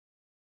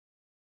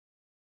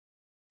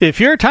If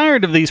you're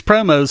tired of these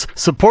promos,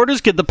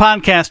 supporters get the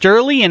podcast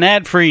early and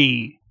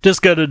ad-free.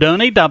 Just go to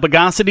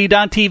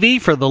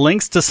donate.bogosity.tv for the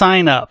links to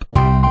sign up.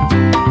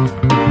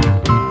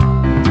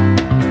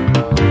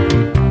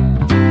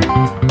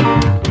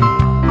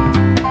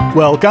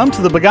 Welcome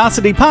to the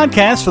Bogosity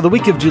Podcast for the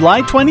week of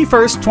July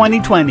 21st,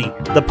 2020,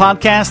 the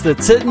podcast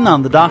that's sitting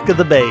on the dock of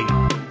the bay.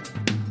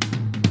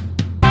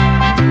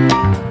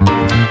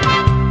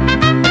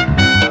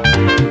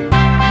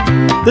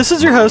 This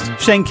is your host,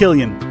 Shane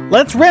Killian.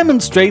 Let's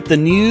remonstrate the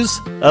news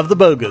of the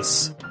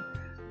bogus.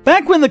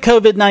 Back when the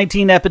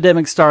COVID-19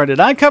 epidemic started,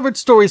 I covered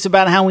stories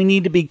about how we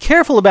need to be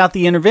careful about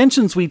the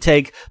interventions we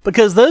take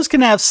because those can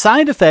have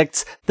side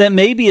effects that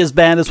may be as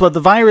bad as what the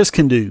virus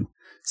can do.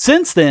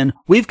 Since then,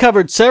 we've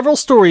covered several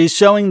stories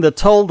showing the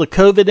toll the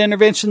COVID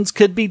interventions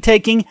could be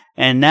taking,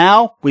 and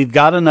now we've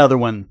got another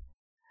one.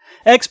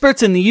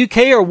 Experts in the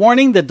UK are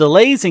warning that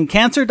delays in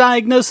cancer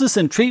diagnosis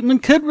and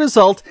treatment could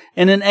result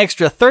in an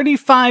extra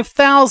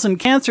 35,000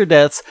 cancer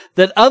deaths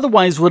that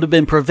otherwise would have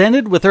been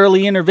prevented with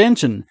early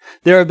intervention.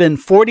 There have been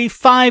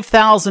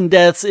 45,000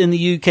 deaths in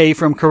the UK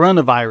from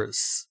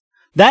coronavirus.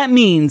 That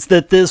means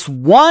that this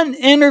one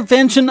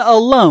intervention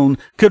alone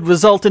could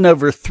result in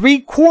over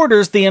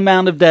 3/4 the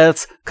amount of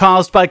deaths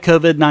caused by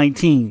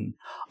COVID-19.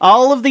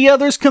 All of the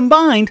others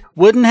combined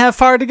wouldn't have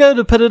far to go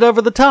to put it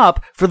over the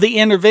top for the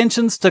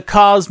interventions to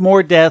cause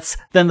more deaths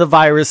than the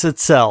virus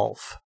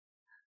itself.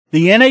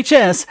 The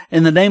NHS,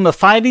 in the name of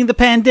fighting the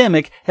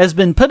pandemic, has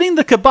been putting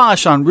the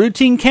kibosh on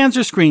routine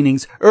cancer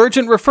screenings,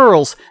 urgent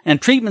referrals, and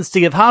treatments to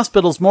give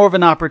hospitals more of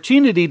an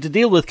opportunity to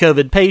deal with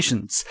COVID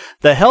patients.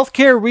 The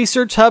Healthcare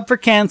Research Hub for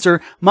Cancer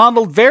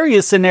modeled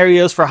various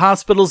scenarios for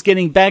hospitals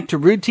getting back to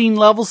routine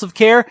levels of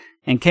care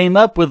and came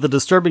up with a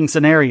disturbing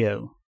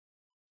scenario.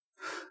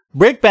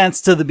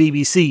 Brickbats to the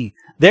BBC.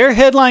 Their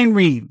headline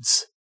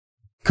reads,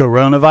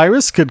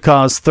 Coronavirus could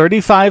cause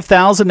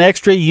 35,000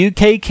 extra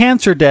UK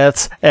cancer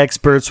deaths,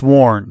 experts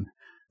warn.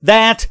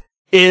 That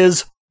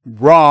is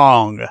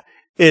wrong.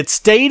 It's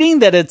stating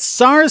that it's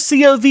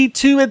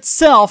SARS-CoV-2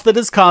 itself that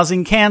is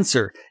causing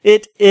cancer.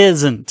 It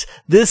isn't.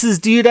 This is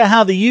due to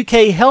how the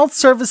UK Health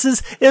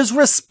Services is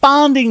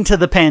responding to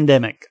the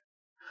pandemic.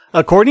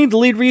 According to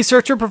lead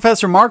researcher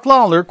Professor Mark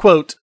Lawler,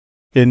 quote,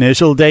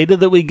 Initial data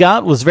that we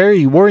got was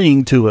very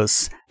worrying to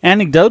us.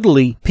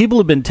 Anecdotally, people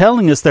have been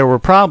telling us there were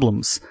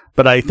problems,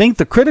 but I think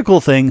the critical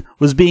thing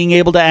was being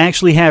able to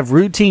actually have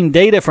routine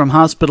data from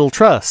hospital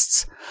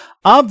trusts.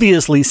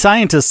 Obviously,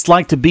 scientists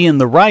like to be in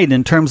the right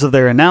in terms of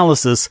their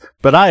analysis,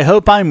 but I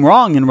hope I'm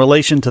wrong in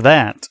relation to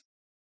that.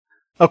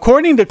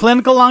 According to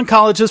clinical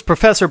oncologist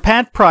Professor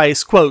Pat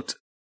Price, quote,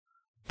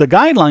 The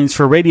guidelines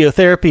for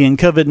radiotherapy in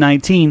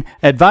COVID-19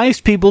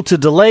 advised people to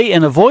delay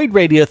and avoid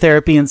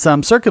radiotherapy in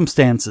some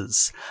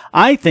circumstances.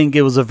 I think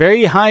it was a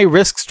very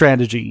high-risk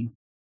strategy.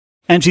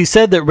 And she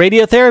said that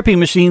radiotherapy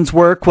machines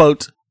were,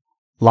 quote,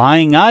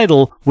 lying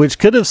idle, which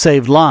could have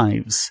saved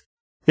lives.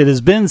 It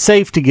has been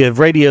safe to give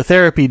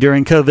radiotherapy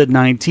during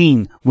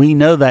COVID-19. We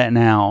know that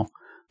now.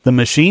 The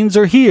machines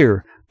are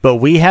here, but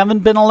we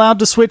haven't been allowed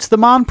to switch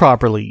them on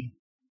properly.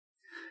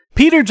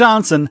 Peter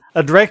Johnson,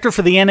 a director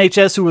for the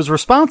NHS who was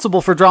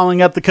responsible for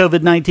drawing up the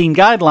COVID-19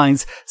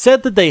 guidelines,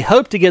 said that they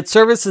hope to get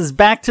services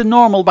back to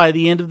normal by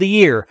the end of the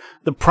year.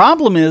 The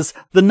problem is,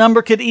 the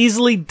number could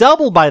easily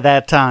double by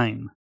that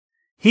time.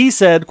 He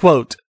said,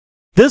 quote,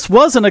 This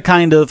wasn't a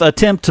kind of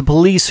attempt to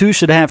police who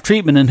should have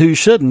treatment and who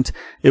shouldn't.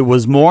 It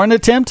was more an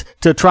attempt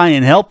to try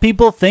and help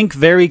people think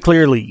very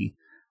clearly.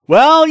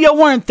 Well, you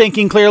weren't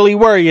thinking clearly,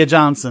 were you,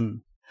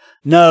 Johnson?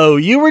 No,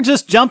 you were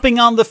just jumping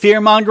on the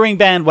fear-mongering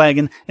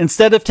bandwagon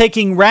instead of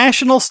taking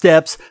rational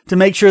steps to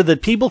make sure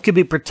that people could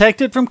be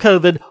protected from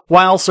COVID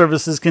while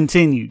services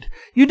continued.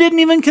 You didn't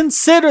even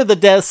consider the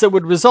deaths that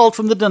would result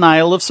from the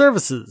denial of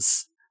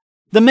services.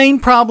 The main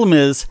problem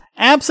is,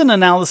 absent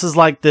analysis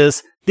like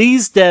this,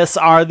 these deaths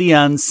are the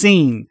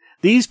unseen.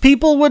 These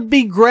people would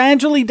be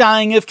gradually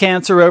dying of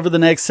cancer over the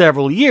next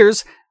several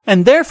years,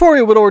 and therefore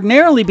it would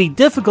ordinarily be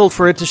difficult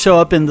for it to show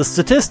up in the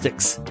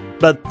statistics.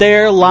 But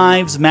their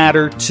lives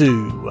matter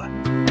too.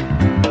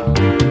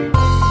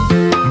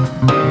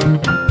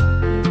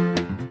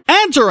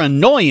 Ads are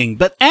annoying,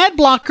 but ad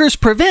blockers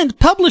prevent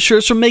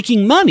publishers from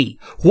making money.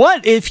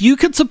 What if you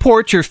could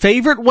support your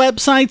favorite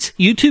websites,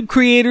 YouTube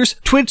creators,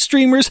 Twitch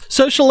streamers,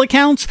 social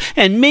accounts,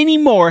 and many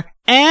more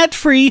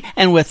ad-free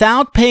and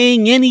without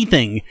paying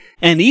anything,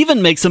 and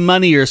even make some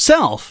money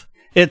yourself?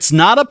 It's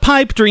not a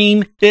pipe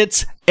dream,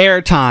 it's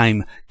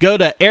airtime. Go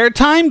to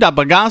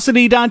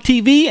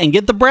airtime.bogosity.tv and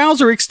get the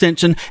browser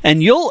extension,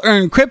 and you'll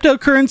earn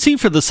cryptocurrency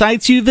for the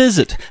sites you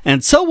visit,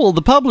 and so will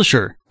the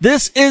publisher.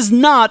 This is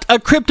not a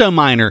crypto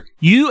miner.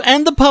 You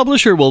and the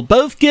publisher will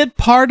both get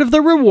part of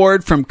the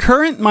reward from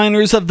current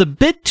miners of the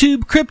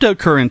BitTube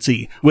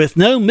cryptocurrency, with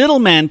no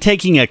middleman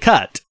taking a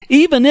cut.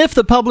 Even if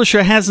the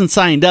publisher hasn't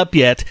signed up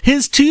yet,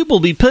 his tube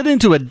will be put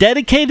into a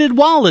dedicated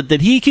wallet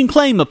that he can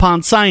claim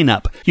upon sign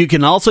up. You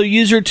can also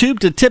use your tube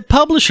to tip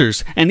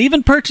publishers and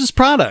even purchase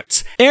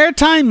products.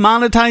 Airtime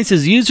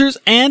monetizes users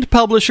and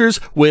publishers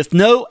with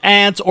no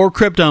ads or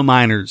crypto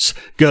miners.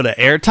 Go to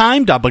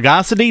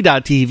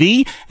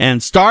airtime.bogosity.tv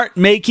and start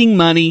making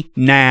money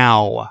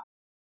now.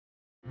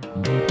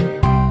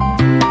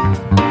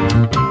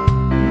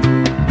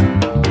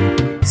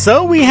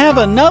 So we have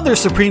another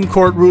Supreme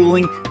Court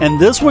ruling,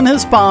 and this one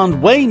has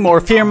spawned way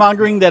more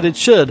fear-mongering than it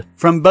should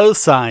from both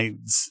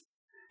sides.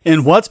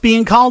 In what's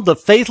being called the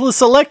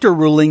faithless elector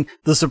ruling,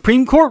 the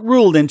Supreme Court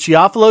ruled in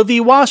Chiafalo v.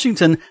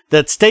 Washington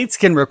that states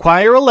can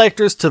require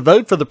electors to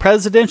vote for the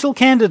presidential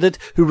candidate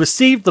who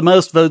received the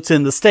most votes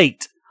in the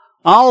state.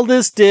 All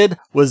this did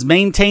was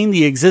maintain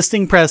the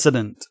existing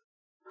precedent.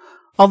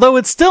 Although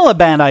it's still a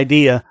bad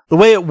idea, the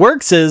way it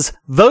works is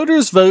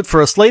voters vote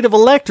for a slate of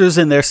electors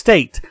in their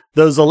state.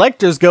 Those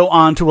electors go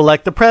on to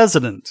elect the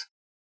president.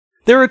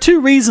 There are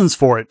two reasons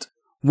for it.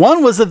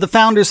 One was that the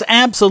founders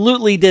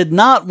absolutely did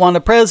not want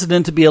a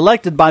president to be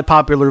elected by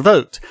popular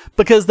vote,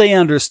 because they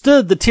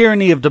understood the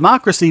tyranny of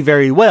democracy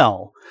very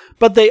well.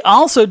 But they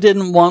also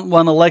didn't want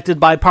one elected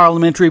by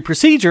parliamentary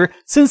procedure,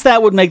 since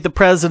that would make the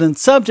president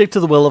subject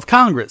to the will of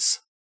Congress.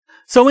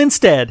 So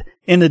instead,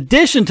 in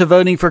addition to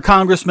voting for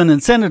congressmen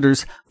and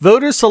senators,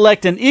 voters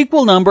select an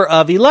equal number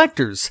of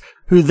electors,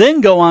 who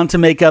then go on to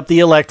make up the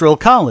Electoral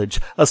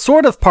College, a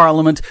sort of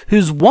parliament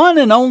whose one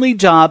and only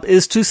job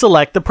is to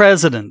select the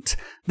president.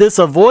 This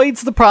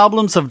avoids the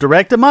problems of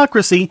direct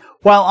democracy,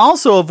 while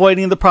also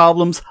avoiding the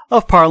problems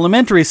of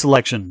parliamentary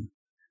selection.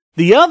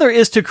 The other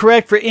is to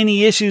correct for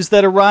any issues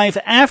that arrive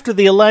after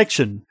the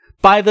election.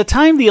 By the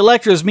time the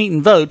electors meet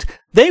and vote,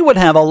 they would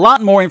have a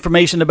lot more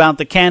information about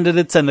the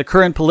candidates and the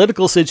current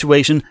political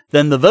situation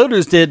than the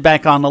voters did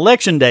back on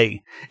election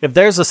day. If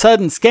there's a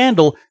sudden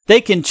scandal, they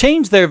can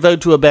change their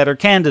vote to a better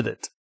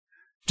candidate.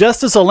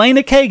 Justice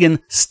Elena Kagan,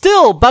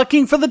 still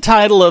bucking for the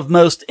title of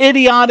most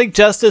idiotic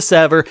justice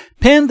ever,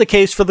 penned the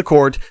case for the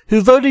court,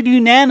 who voted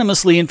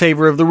unanimously in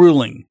favor of the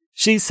ruling.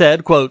 She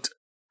said, quote,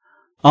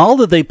 "All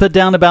that they put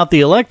down about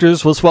the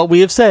electors was what we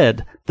have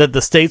said, that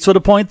the states would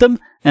appoint them,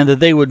 and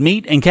that they would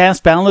meet and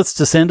cast ballots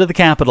to send to the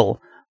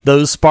Capitol.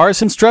 Those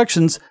sparse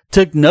instructions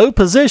took no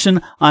position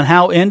on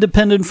how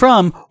independent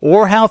from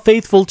or how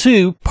faithful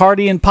to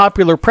party and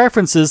popular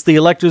preferences the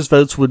electors'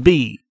 votes would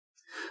be."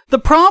 The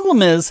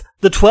problem is,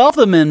 the 12th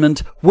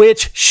Amendment,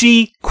 which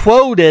she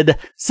quoted,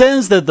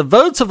 says that the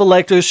votes of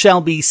electors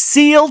shall be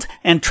sealed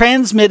and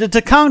transmitted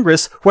to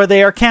Congress where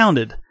they are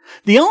counted.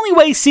 The only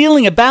way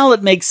sealing a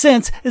ballot makes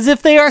sense is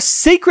if they are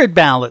secret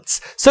ballots,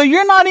 so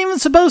you're not even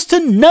supposed to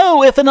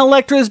know if an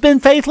elector has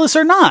been faithless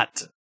or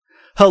not.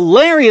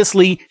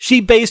 Hilariously, she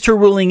based her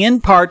ruling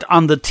in part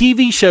on the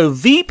TV show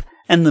Veep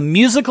and the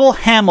musical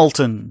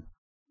Hamilton.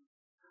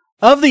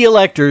 Of the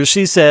electors,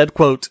 she said,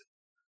 quote,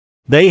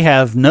 "They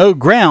have no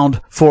ground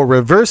for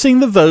reversing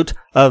the vote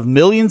of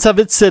millions of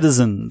its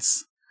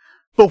citizens."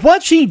 But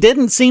what she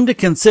didn't seem to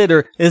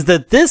consider is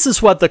that this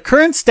is what the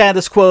current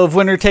status quo of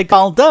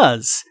winner-take-all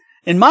does.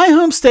 In my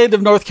home state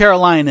of North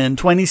Carolina in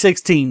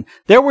 2016,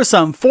 there were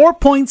some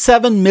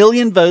 4.7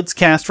 million votes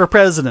cast for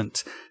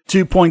president.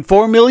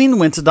 2.4 million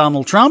went to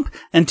Donald Trump,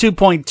 and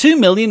 2.2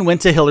 million went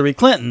to Hillary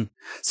Clinton.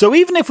 So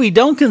even if we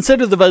don't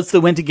consider the votes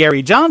that went to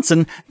Gary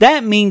Johnson,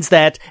 that means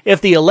that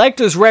if the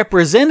electors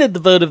represented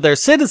the vote of their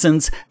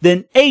citizens,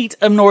 then 8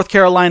 of North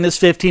Carolina's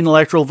 15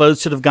 electoral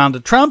votes should have gone to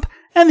Trump,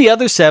 and the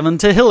other 7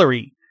 to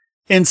Hillary.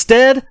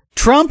 Instead,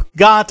 Trump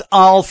got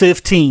all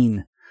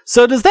 15.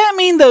 So does that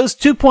mean those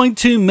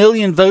 2.2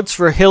 million votes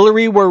for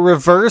Hillary were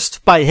reversed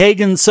by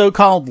Hagen's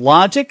so-called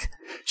logic?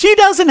 She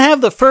doesn't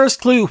have the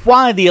first clue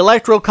why the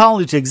Electoral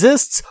College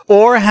exists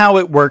or how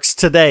it works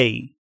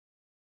today.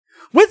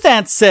 With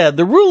that said,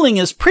 the ruling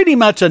is pretty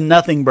much a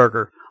nothing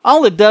burger.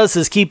 All it does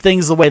is keep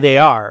things the way they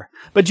are.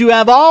 But you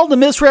have all the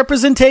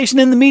misrepresentation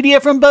in the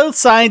media from both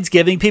sides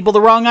giving people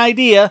the wrong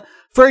idea.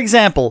 For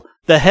example,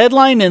 the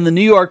headline in the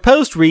New York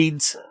Post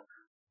reads,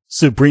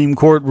 "Supreme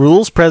Court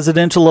rules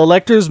presidential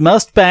electors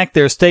must back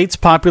their state's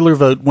popular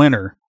vote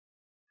winner."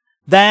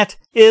 That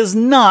is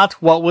not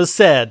what was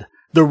said.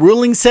 The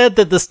ruling said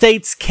that the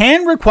states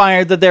can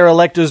require that their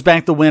electors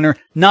back the winner,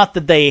 not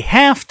that they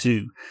have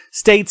to.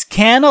 States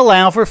can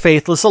allow for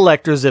faithless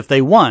electors if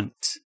they want.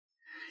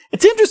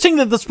 It's interesting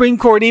that the Supreme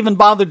Court even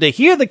bothered to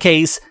hear the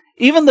case,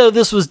 even though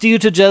this was due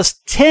to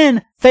just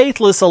 10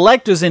 faithless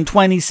electors in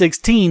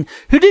 2016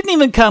 who didn't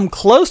even come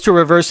close to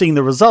reversing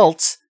the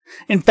results.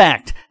 In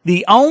fact,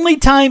 the only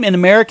time in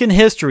American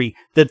history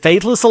that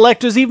faithless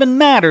electors even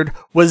mattered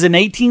was in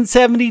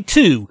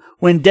 1872,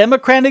 when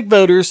Democratic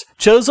voters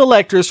chose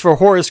electors for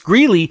Horace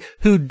Greeley,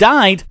 who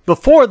died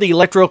before the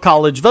Electoral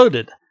College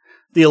voted.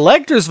 The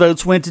electors'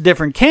 votes went to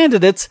different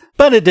candidates,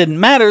 but it didn't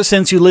matter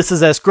since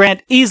Ulysses S.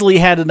 Grant easily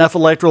had enough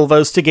electoral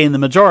votes to gain the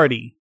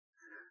majority.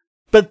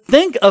 But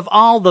think of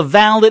all the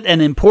valid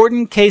and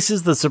important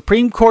cases the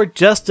Supreme Court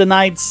just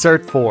denied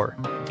cert for.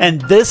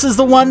 And this is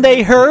the one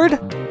they heard?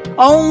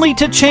 Only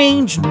to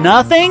change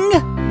nothing?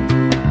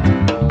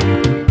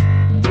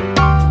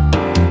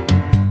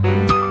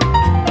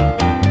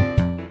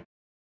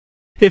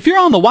 If you're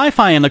on the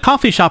Wi-Fi in a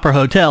coffee shop or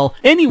hotel,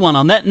 anyone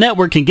on that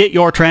network can get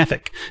your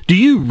traffic. Do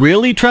you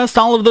really trust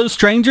all of those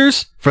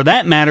strangers? For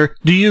that matter,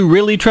 do you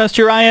really trust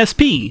your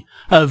ISP?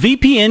 A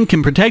VPN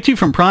can protect you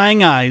from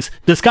prying eyes,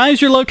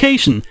 disguise your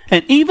location,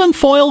 and even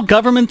foil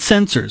government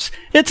censors.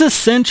 It's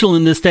essential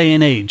in this day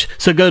and age,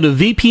 so go to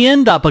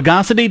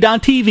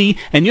vpn.bogosity.tv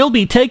and you'll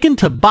be taken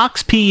to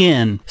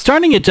BoxPN.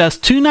 Starting at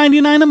just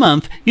 $2.99 a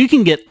month, you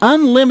can get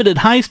unlimited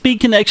high-speed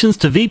connections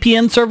to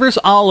VPN servers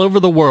all over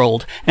the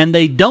world, and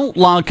they don't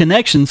log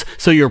connections,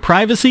 so your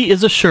privacy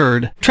is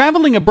assured.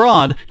 Traveling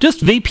abroad,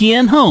 just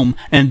VPN home,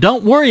 and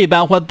don't worry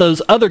about what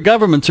those other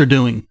governments are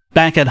doing.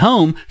 Back at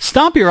home,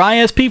 stop your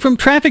ISP from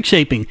traffic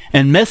shaping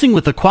and messing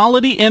with the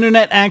quality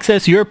internet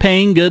access you're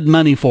paying good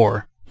money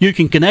for. You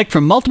can connect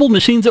from multiple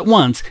machines at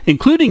once,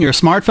 including your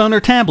smartphone or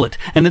tablet,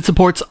 and it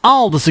supports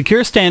all the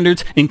secure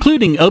standards,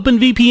 including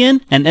OpenVPN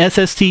and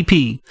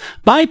SSTP.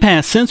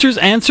 Bypass censors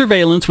and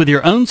surveillance with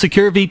your own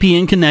secure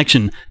VPN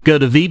connection. Go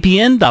to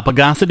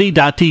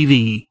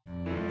vpn.bogosity.tv.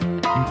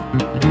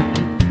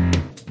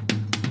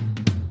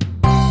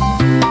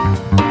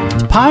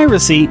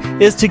 Piracy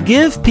is to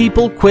give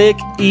people quick,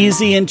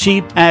 easy, and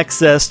cheap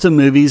access to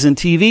movies and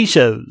TV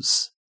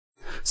shows.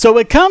 So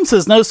it comes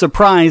as no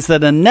surprise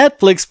that a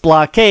Netflix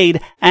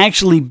blockade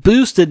actually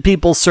boosted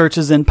people's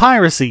searches in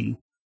piracy.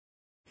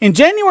 In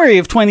January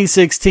of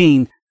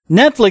 2016,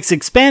 Netflix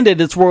expanded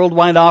its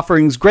worldwide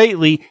offerings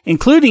greatly,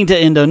 including to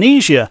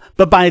Indonesia,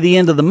 but by the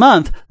end of the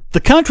month,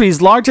 the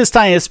country's largest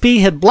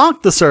ISP had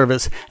blocked the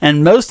service,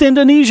 and most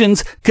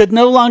Indonesians could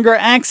no longer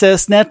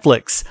access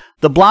Netflix.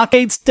 The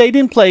blockade stayed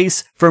in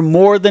place for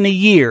more than a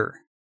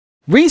year.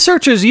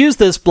 Researchers used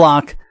this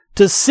block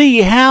to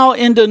see how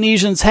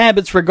Indonesians'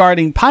 habits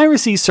regarding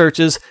piracy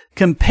searches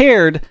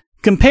compared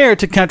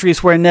to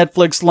countries where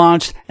Netflix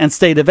launched and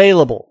stayed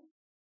available.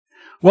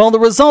 Well, the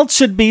results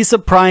should be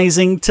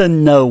surprising to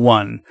no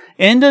one.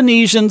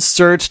 Indonesians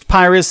searched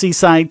piracy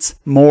sites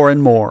more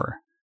and more.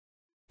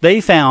 They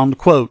found,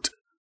 quote,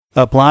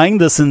 applying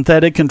the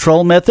synthetic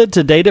control method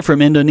to data from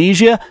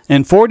Indonesia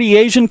and 40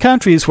 Asian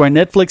countries where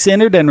Netflix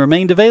entered and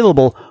remained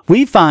available,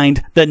 we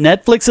find that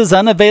Netflix's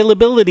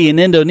unavailability in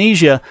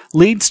Indonesia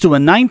leads to a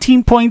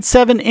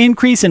 19.7%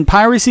 increase in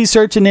piracy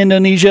search in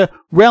Indonesia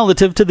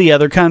relative to the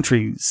other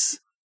countries.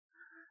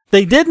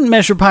 They didn't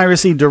measure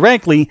piracy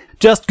directly,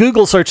 just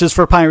Google searches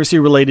for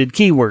piracy-related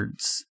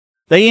keywords.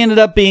 They ended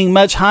up being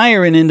much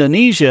higher in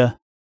Indonesia,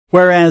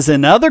 whereas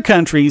in other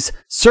countries,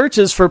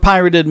 searches for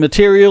pirated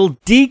material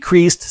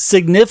decreased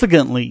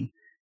significantly.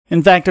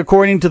 In fact,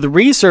 according to the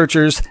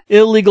researchers,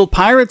 illegal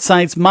pirate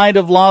sites might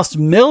have lost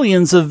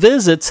millions of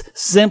visits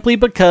simply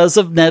because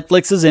of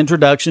Netflix's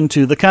introduction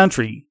to the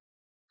country.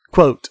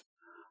 Quote,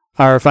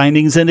 our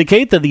findings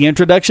indicate that the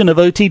introduction of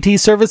OTT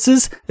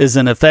services is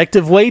an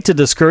effective way to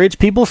discourage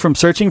people from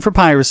searching for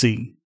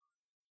piracy.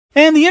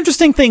 And the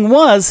interesting thing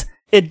was,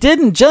 it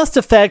didn't just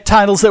affect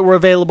titles that were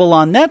available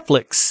on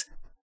Netflix.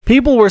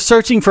 People were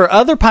searching for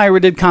other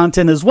pirated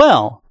content as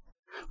well,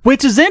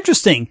 which is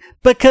interesting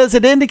because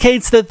it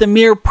indicates that the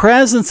mere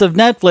presence of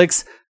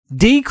Netflix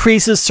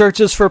decreases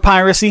searches for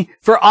piracy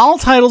for all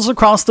titles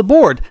across the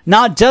board,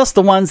 not just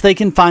the ones they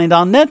can find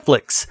on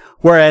Netflix.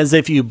 Whereas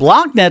if you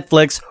block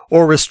Netflix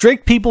or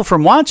restrict people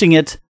from watching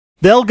it,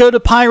 they'll go to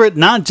pirate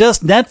not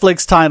just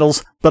Netflix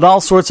titles, but all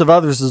sorts of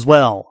others as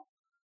well.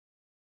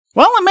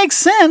 Well, it makes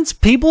sense.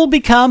 People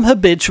become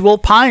habitual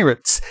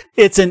pirates.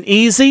 It's an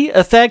easy,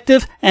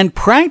 effective, and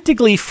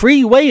practically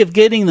free way of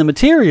getting the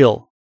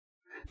material.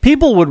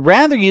 People would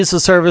rather use a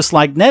service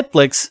like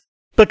Netflix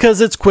because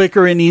it's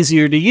quicker and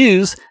easier to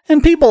use,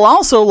 and people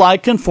also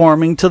like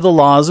conforming to the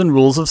laws and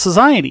rules of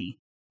society.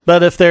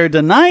 But if they're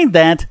denied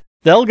that,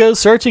 they'll go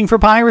searching for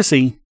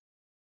piracy.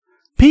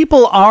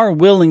 People are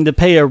willing to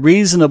pay a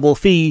reasonable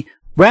fee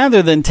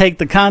rather than take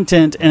the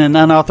content in an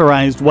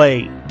unauthorized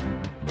way.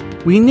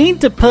 We need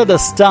to put a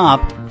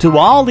stop to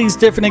all these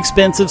different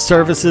expensive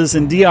services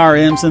and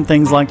DRMs and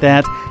things like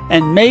that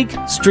and make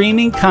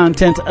streaming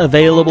content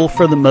available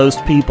for the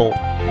most people.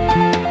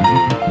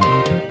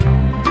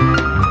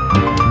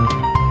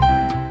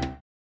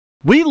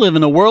 We live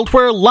in a world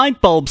where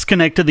light bulbs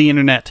connect to the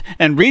internet,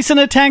 and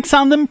recent attacks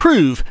on them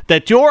prove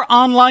that your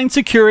online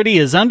security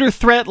is under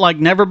threat like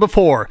never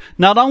before.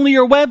 Not only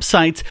your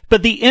websites,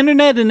 but the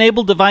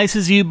internet-enabled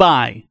devices you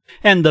buy.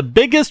 And the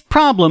biggest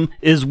problem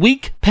is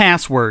weak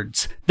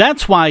passwords.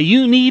 That's why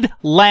you need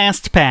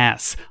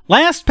LastPass.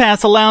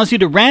 LastPass allows you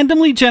to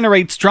randomly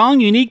generate strong,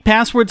 unique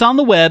passwords on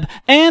the web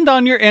and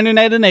on your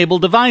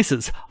internet-enabled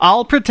devices,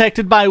 all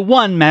protected by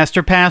one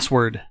master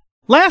password.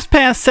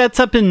 LastPass sets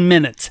up in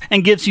minutes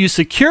and gives you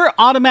secure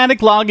automatic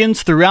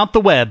logins throughout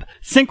the web,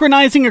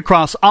 synchronizing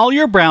across all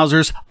your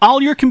browsers, all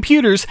your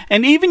computers,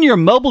 and even your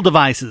mobile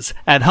devices,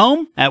 at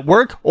home, at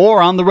work,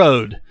 or on the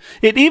road.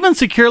 It even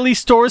securely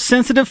stores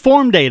sensitive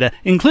form data,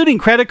 including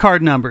credit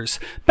card numbers,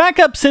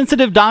 backup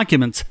sensitive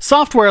documents,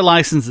 software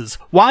licenses,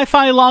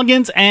 Wi-Fi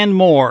logins, and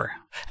more.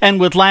 And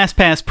with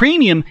LastPass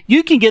Premium,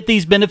 you can get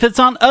these benefits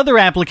on other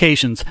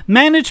applications,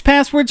 manage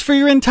passwords for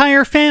your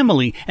entire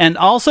family, and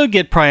also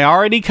get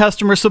priority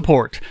customer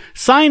support.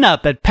 Sign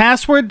up at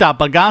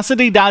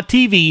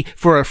password.bogosity.tv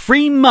for a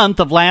free month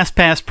of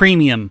LastPass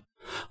Premium.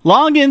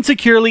 Log in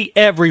securely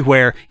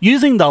everywhere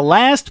using the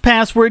last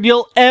password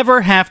you'll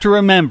ever have to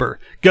remember.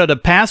 Go to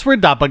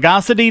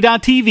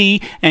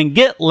password.bogosity.tv and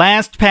get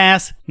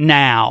LastPass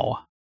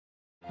now.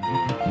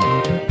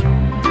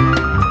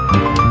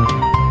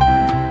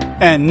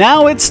 And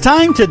now it's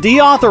time to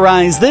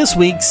deauthorize this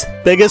week's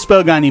biggest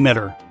bogon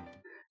emitter.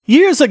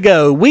 Years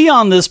ago, we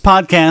on this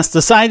podcast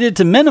decided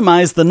to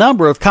minimize the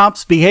number of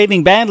cops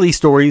behaving badly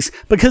stories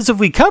because if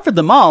we covered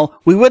them all,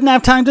 we wouldn't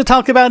have time to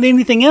talk about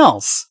anything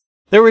else.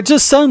 There were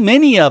just so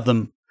many of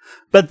them.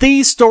 But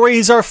these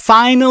stories are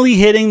finally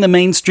hitting the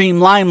mainstream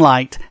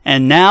limelight,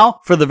 and now,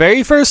 for the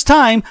very first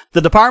time,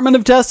 the Department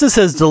of Justice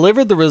has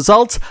delivered the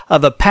results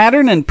of a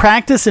pattern and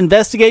practice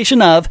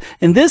investigation of,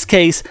 in this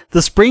case,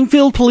 the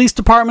Springfield Police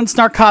Department's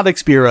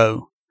Narcotics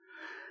Bureau.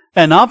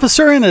 An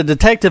officer and a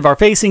detective are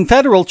facing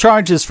federal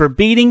charges for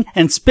beating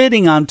and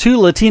spitting on 2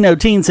 Latino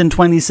teens in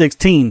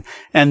 2016,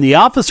 and the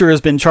officer has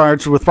been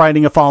charged with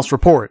writing a false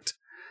report.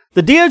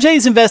 The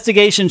DOJ's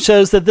investigation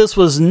shows that this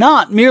was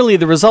not merely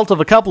the result of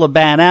a couple of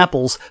bad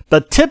apples,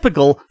 but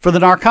typical for the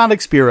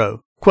Narcotics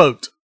Bureau.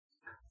 Quote,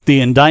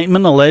 the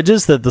indictment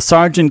alleges that the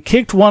sergeant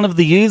kicked one of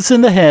the youths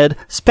in the head,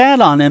 spat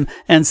on him,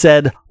 and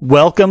said,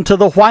 "Welcome to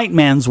the white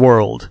man's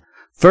world."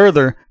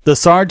 Further, the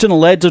sergeant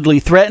allegedly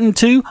threatened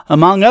to,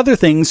 among other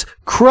things,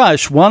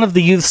 crush one of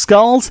the youth's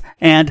skulls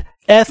and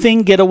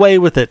effing get away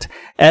with it,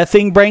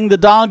 effing bring the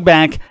dog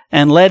back,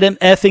 and let him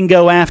effing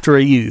go after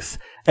a youth.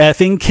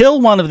 Effing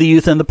kill one of the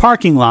youth in the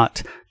parking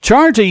lot,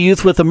 charge a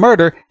youth with a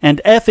murder,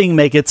 and effing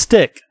make it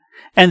stick.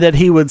 And that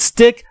he would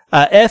stick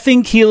a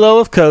effing kilo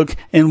of coke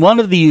in one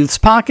of the youth's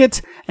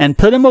pockets and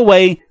put him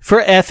away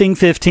for effing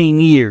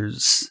 15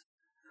 years.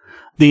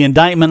 The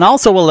indictment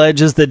also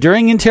alleges that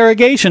during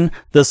interrogation,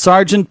 the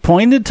sergeant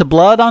pointed to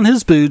blood on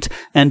his boot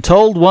and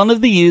told one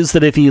of the youths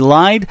that if he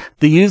lied,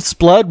 the youth's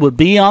blood would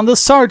be on the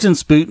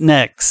sergeant's boot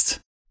next.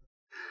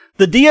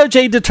 The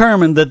DOJ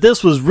determined that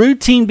this was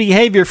routine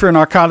behavior for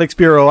Narcotics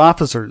Bureau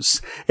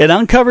officers. It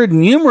uncovered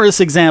numerous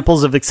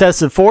examples of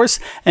excessive force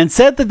and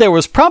said that there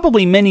was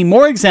probably many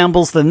more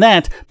examples than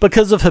that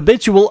because of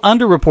habitual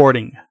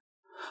underreporting.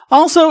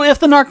 Also, if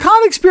the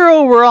Narcotics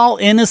Bureau were all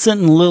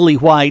innocent and lily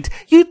white,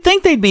 you'd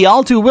think they'd be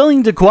all too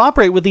willing to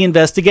cooperate with the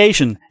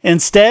investigation.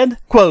 Instead,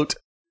 quote,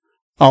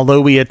 although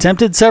we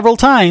attempted several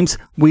times,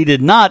 we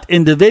did not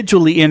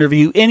individually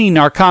interview any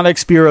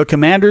Narcotics Bureau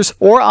commanders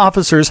or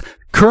officers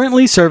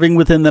currently serving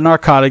within the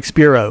Narcotics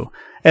Bureau.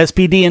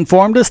 SPD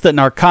informed us that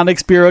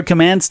Narcotics Bureau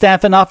command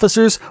staff and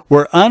officers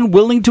were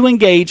unwilling to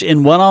engage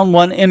in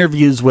one-on-one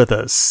interviews with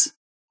us.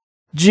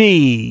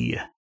 G.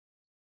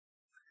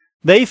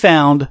 They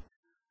found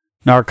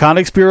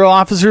Narcotics Bureau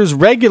officers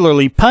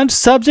regularly punch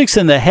subjects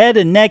in the head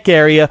and neck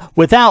area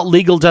without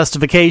legal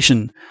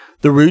justification.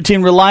 The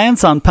routine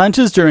reliance on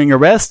punches during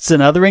arrests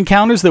and other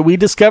encounters that we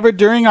discovered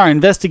during our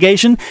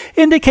investigation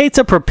indicates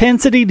a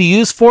propensity to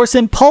use force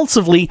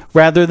impulsively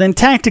rather than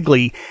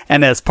tactically,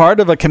 and as part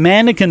of a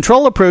command and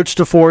control approach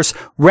to force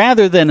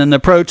rather than an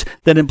approach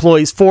that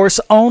employs force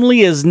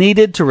only as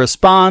needed to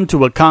respond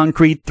to a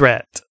concrete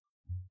threat.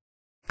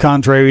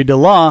 Contrary to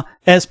law,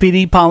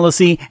 SPD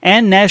policy,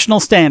 and national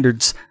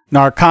standards,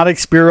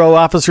 Narcotics Bureau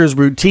officers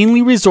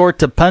routinely resort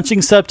to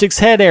punching subjects'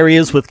 head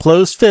areas with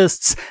closed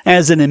fists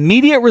as an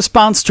immediate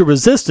response to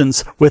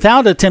resistance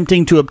without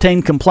attempting to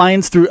obtain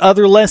compliance through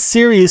other less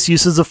serious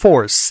uses of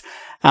force.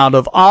 Out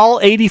of all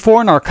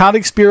 84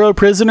 Narcotics Bureau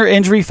prisoner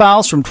injury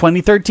files from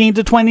 2013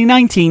 to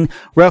 2019,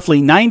 roughly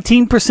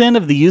 19%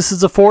 of the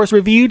uses of force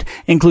reviewed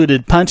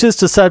included punches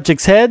to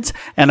subjects' heads,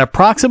 and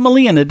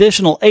approximately an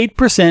additional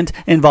 8%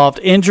 involved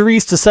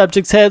injuries to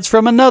subjects' heads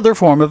from another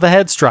form of a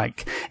head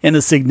strike. In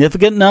a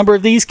significant number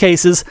of these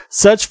cases,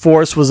 such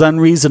force was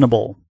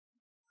unreasonable.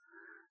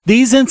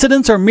 These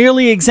incidents are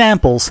merely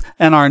examples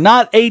and are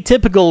not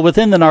atypical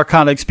within the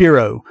Narcotics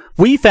Bureau.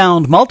 We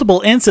found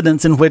multiple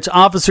incidents in which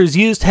officers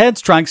used head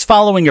strikes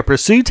following a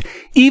pursuit,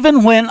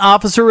 even when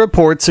officer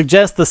reports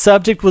suggest the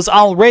subject was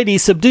already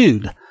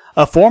subdued.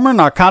 A former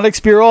Narcotics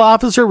Bureau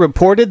officer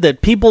reported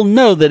that people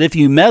know that if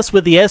you mess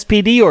with the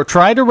SPD or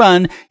try to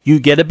run, you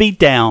get a beat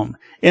down.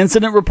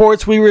 Incident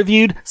reports we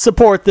reviewed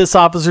support this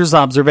officer's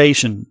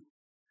observation.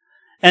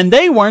 And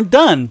they weren't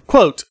done.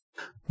 Quote,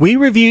 we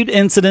reviewed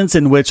incidents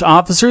in which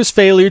officers'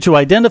 failure to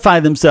identify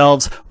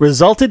themselves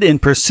resulted in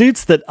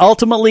pursuits that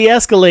ultimately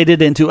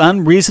escalated into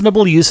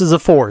unreasonable uses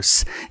of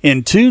force.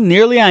 In 2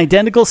 nearly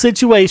identical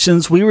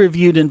situations we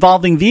reviewed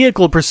involving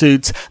vehicle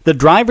pursuits, the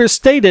drivers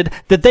stated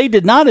that they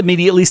did not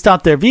immediately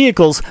stop their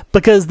vehicles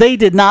because they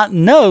did not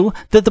know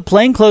that the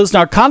plainclothes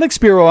Narcotics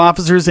Bureau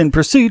officers in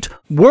pursuit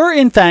were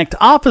in fact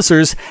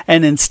officers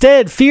and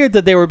instead feared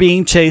that they were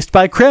being chased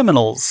by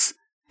criminals.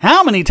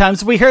 How many times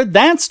have we heard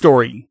that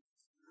story?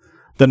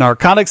 The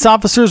narcotics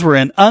officers were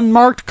in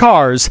unmarked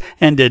cars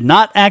and did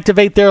not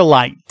activate their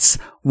lights.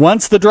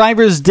 Once the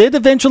drivers did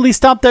eventually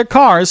stop their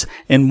cars,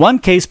 in one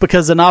case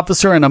because an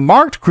officer in a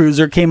marked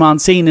cruiser came on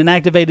scene and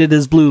activated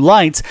his blue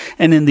lights,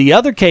 and in the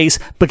other case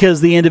because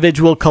the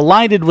individual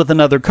collided with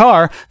another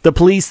car, the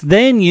police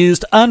then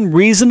used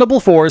unreasonable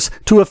force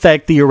to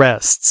effect the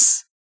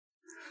arrests.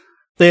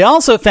 They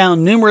also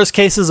found numerous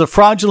cases of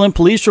fraudulent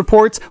police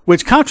reports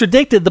which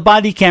contradicted the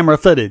body camera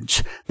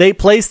footage. They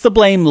placed the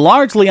blame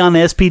largely on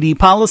SPD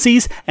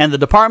policies and the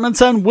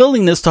department's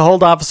unwillingness to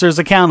hold officers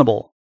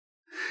accountable.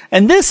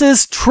 And this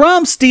is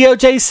Trump's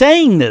DOJ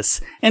saying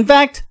this. In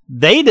fact,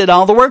 they did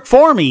all the work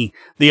for me.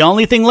 The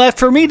only thing left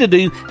for me to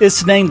do is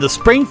to name the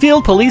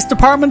Springfield Police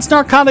Department's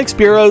Narcotics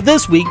Bureau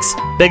this week's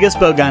biggest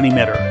bogon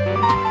emitter.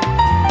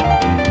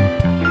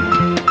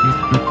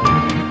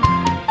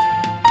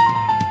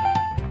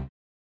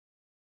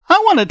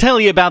 I want to tell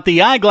you about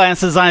the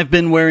eyeglasses I've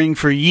been wearing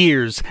for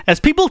years. As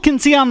people can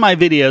see on my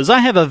videos, I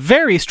have a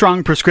very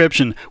strong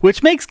prescription,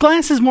 which makes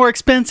glasses more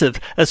expensive,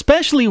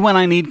 especially when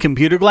I need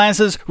computer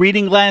glasses,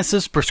 reading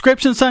glasses,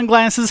 prescription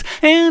sunglasses,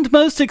 and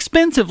most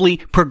expensively,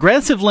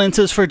 progressive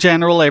lenses for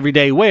general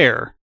everyday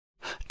wear.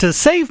 To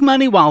save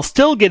money while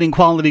still getting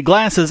quality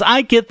glasses,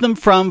 I get them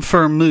from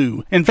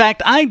Firmoo. In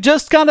fact, I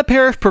just got a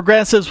pair of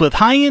progressives with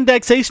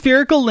high-index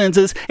aspherical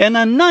lenses and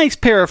a nice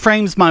pair of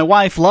frames my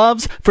wife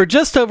loves for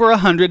just over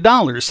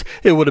 $100.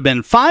 It would have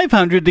been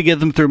 $500 to get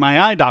them through my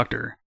eye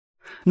doctor.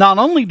 Not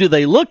only do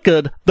they look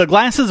good, the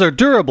glasses are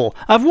durable.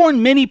 I've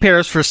worn many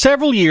pairs for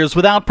several years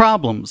without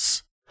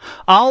problems.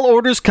 All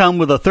orders come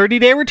with a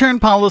 30-day return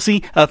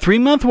policy, a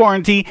 3-month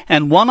warranty,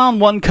 and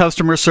one-on-one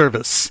customer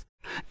service.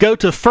 Go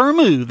to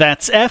Firmoo,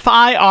 that's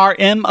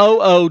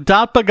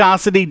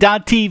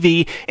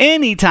FIRMOO.Bogosity.tv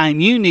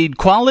anytime you need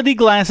quality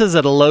glasses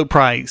at a low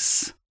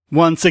price.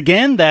 Once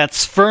again,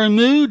 that's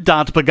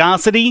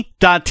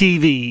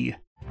Firmoo.Bogosity.tv.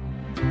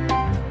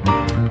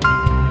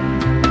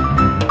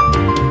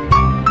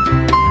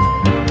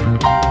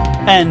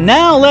 And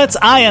now let's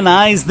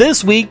ionize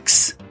this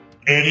week's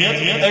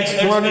Idiot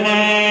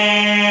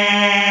Extraordinaire.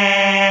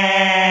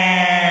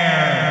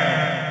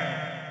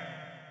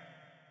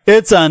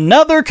 It's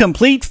another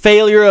complete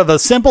failure of a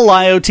simple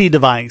IoT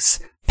device.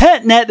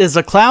 PetNet is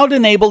a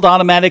cloud-enabled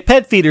automatic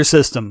pet feeder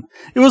system.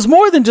 It was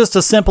more than just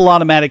a simple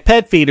automatic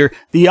pet feeder.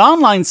 The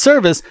online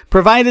service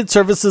provided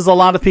services a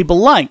lot of people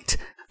liked.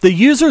 The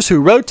users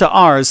who wrote to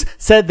ours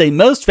said they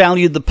most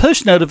valued the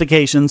push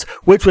notifications,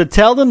 which would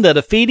tell them that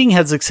a feeding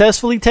had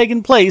successfully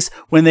taken place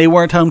when they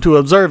weren't home to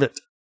observe it.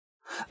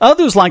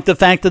 Others liked the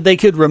fact that they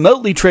could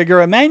remotely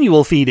trigger a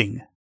manual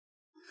feeding.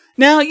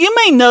 Now, you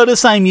may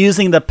notice I'm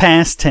using the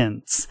past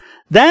tense.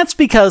 That's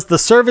because the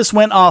service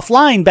went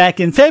offline back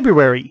in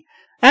February.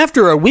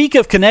 After a week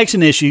of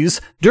connection issues,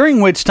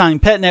 during which time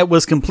PetNet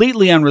was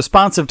completely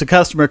unresponsive to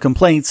customer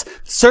complaints,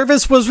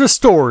 service was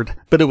restored,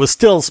 but it was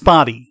still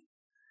spotty.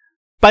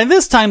 By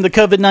this time, the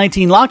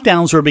COVID-19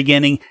 lockdowns were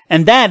beginning,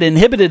 and that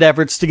inhibited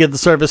efforts to get the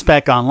service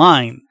back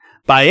online.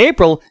 By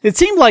April, it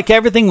seemed like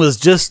everything was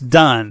just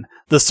done.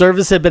 The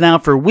service had been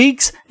out for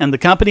weeks, and the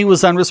company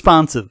was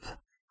unresponsive.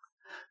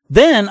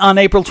 Then, on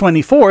April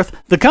 24th,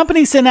 the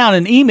company sent out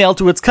an email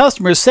to its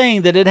customers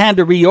saying that it had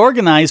to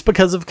reorganize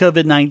because of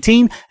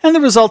COVID-19 and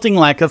the resulting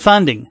lack of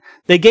funding.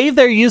 They gave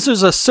their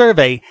users a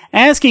survey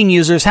asking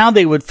users how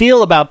they would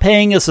feel about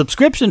paying a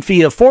subscription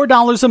fee of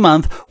 $4 a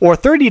month or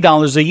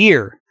 $30 a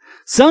year.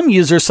 Some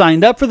users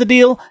signed up for the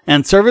deal,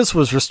 and service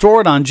was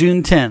restored on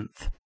June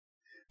 10th.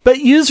 But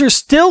users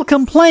still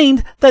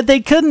complained that they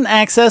couldn't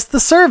access the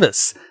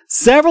service.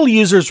 Several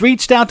users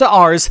reached out to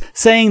ours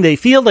saying they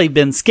feel they've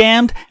been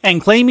scammed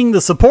and claiming the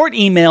support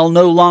email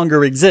no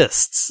longer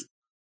exists.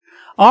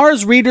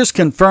 Ours readers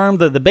confirmed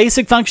that the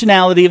basic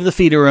functionality of the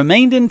feeder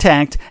remained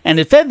intact and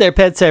it fed their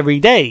pets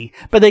every day,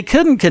 but they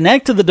couldn't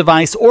connect to the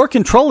device or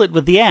control it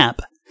with the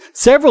app.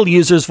 Several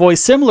users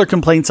voiced similar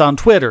complaints on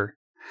Twitter.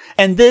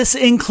 And this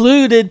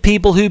included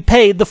people who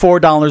paid the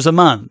 $4 a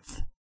month.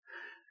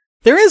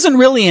 There isn't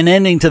really an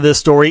ending to this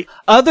story,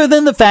 other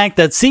than the fact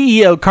that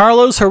CEO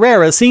Carlos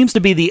Herrera seems to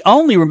be the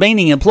only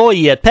remaining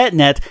employee at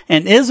PetNet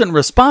and isn't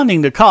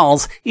responding to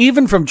calls,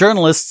 even from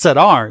journalists at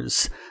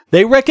ours.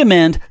 They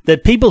recommend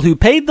that people who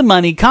paid the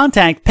money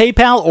contact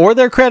PayPal or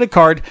their credit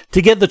card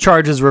to get the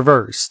charges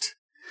reversed.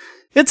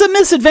 It's a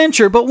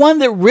misadventure, but one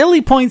that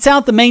really points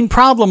out the main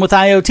problem with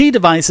IoT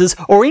devices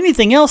or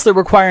anything else that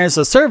requires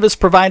a service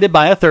provided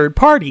by a third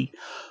party.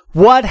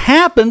 What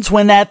happens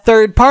when that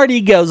third party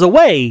goes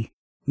away?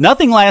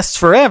 Nothing lasts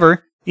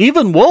forever.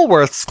 Even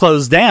Woolworths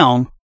closed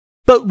down.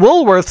 But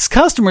Woolworths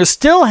customers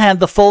still had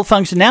the full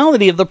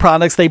functionality of the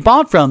products they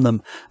bought from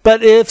them.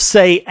 But if,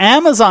 say,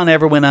 Amazon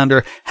ever went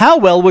under, how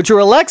well would your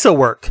Alexa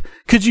work?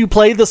 Could you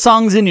play the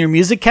songs in your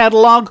music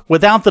catalog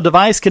without the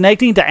device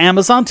connecting to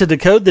Amazon to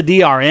decode the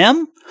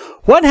DRM?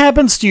 What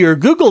happens to your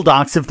Google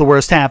Docs if the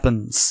worst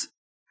happens?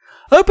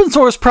 Open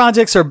source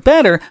projects are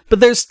better,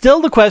 but there's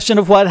still the question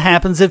of what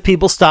happens if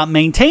people stop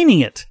maintaining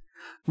it.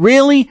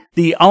 Really,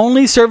 the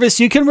only service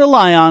you can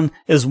rely on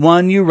is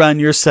one you run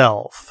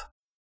yourself.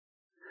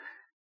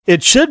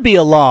 It should be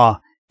a law.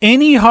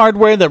 Any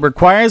hardware that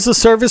requires a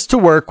service to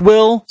work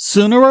will,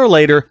 sooner or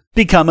later,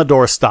 become a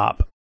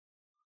doorstop.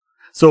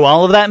 So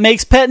all of that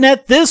makes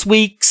PetNet this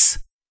week's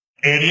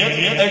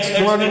Idiot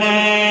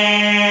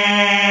Extraordinaire.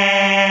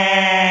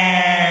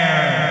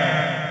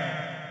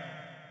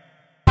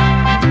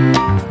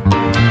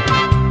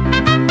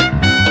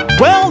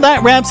 Well,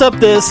 that wraps up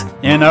this.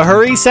 In a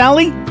hurry,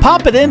 Sally?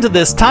 Pop it into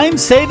this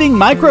time-saving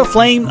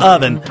microflame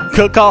oven.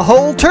 Cook a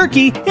whole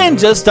turkey in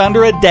just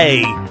under a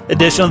day.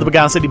 Edition of the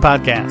Bogosity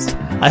Podcast.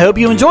 I hope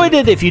you enjoyed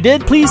it. If you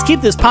did, please keep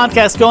this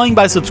podcast going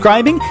by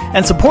subscribing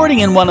and supporting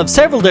in one of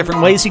several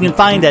different ways you can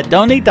find at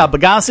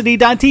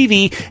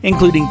donate.bogosity.tv,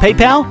 including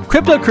PayPal,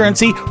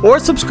 cryptocurrency, or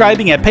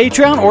subscribing at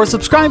Patreon or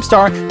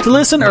Subscribestar to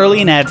listen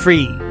early and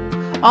ad-free.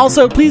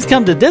 Also, please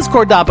come to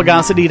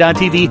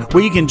discord.bogosity.tv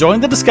where you can join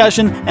the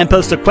discussion and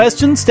post a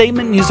question,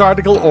 statement, news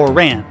article, or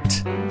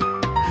rant.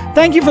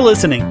 Thank you for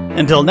listening.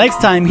 Until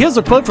next time, here's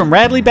a quote from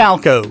Radley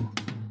Balco.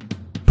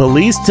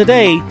 Police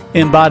today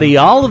embody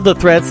all of the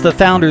threats the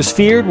founders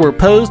feared were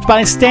posed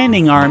by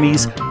standing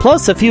armies,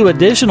 plus a few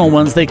additional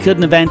ones they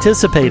couldn't have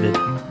anticipated.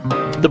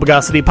 The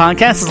Bogosity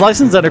Podcast is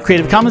licensed under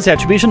Creative Commons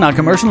Attribution,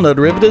 Non-Commercial, No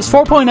Derivatives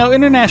 4.0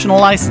 International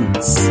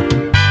License.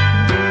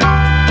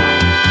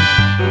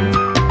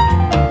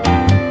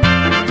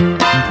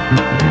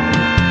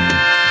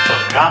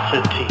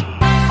 Bogosity.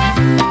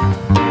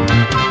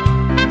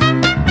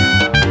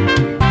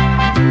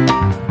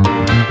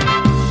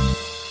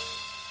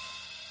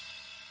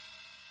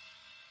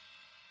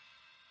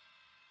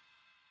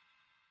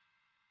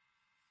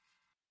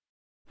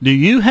 Do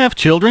you have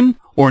children,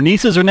 or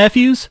nieces or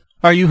nephews?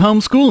 Are you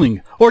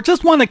homeschooling, or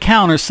just want to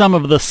counter some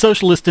of the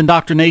socialist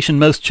indoctrination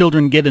most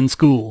children get in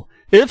school?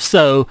 If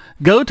so,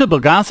 go to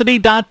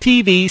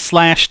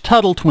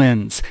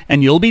bogosity.tv/TuttleTwins,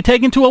 and you'll be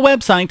taken to a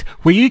website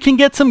where you can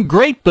get some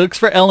great books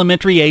for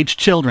elementary-aged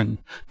children.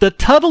 The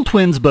Tuttle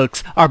Twins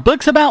books are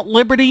books about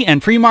liberty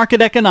and free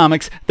market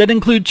economics that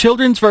include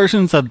children's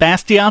versions of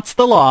Bastiat's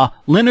The Law,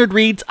 Leonard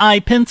Read's I,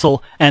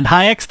 Pencil, and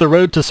Hayek's The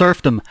Road to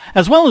Serfdom,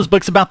 as well as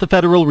books about the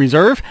Federal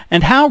Reserve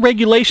and how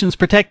regulations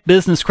protect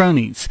business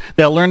cronies.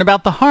 They'll learn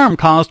about the harm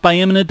caused by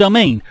eminent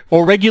domain,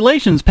 or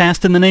regulations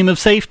passed in the name of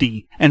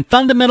safety, and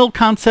fundamental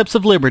concepts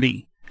of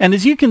liberty. And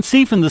as you can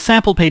see from the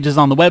sample pages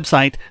on the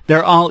website,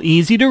 they're all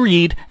easy to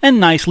read and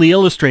nicely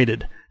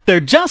illustrated. They're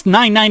just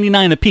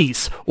 $9.99 a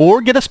piece, or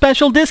get a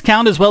special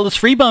discount as well as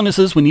free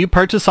bonuses when you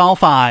purchase all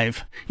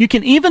 5. You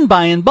can even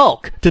buy in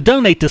bulk to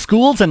donate to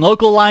schools and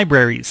local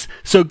libraries.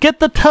 So get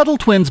the Tuttle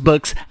Twins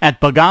books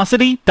at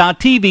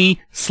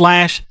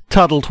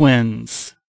bogosity.tv/TuttleTwins.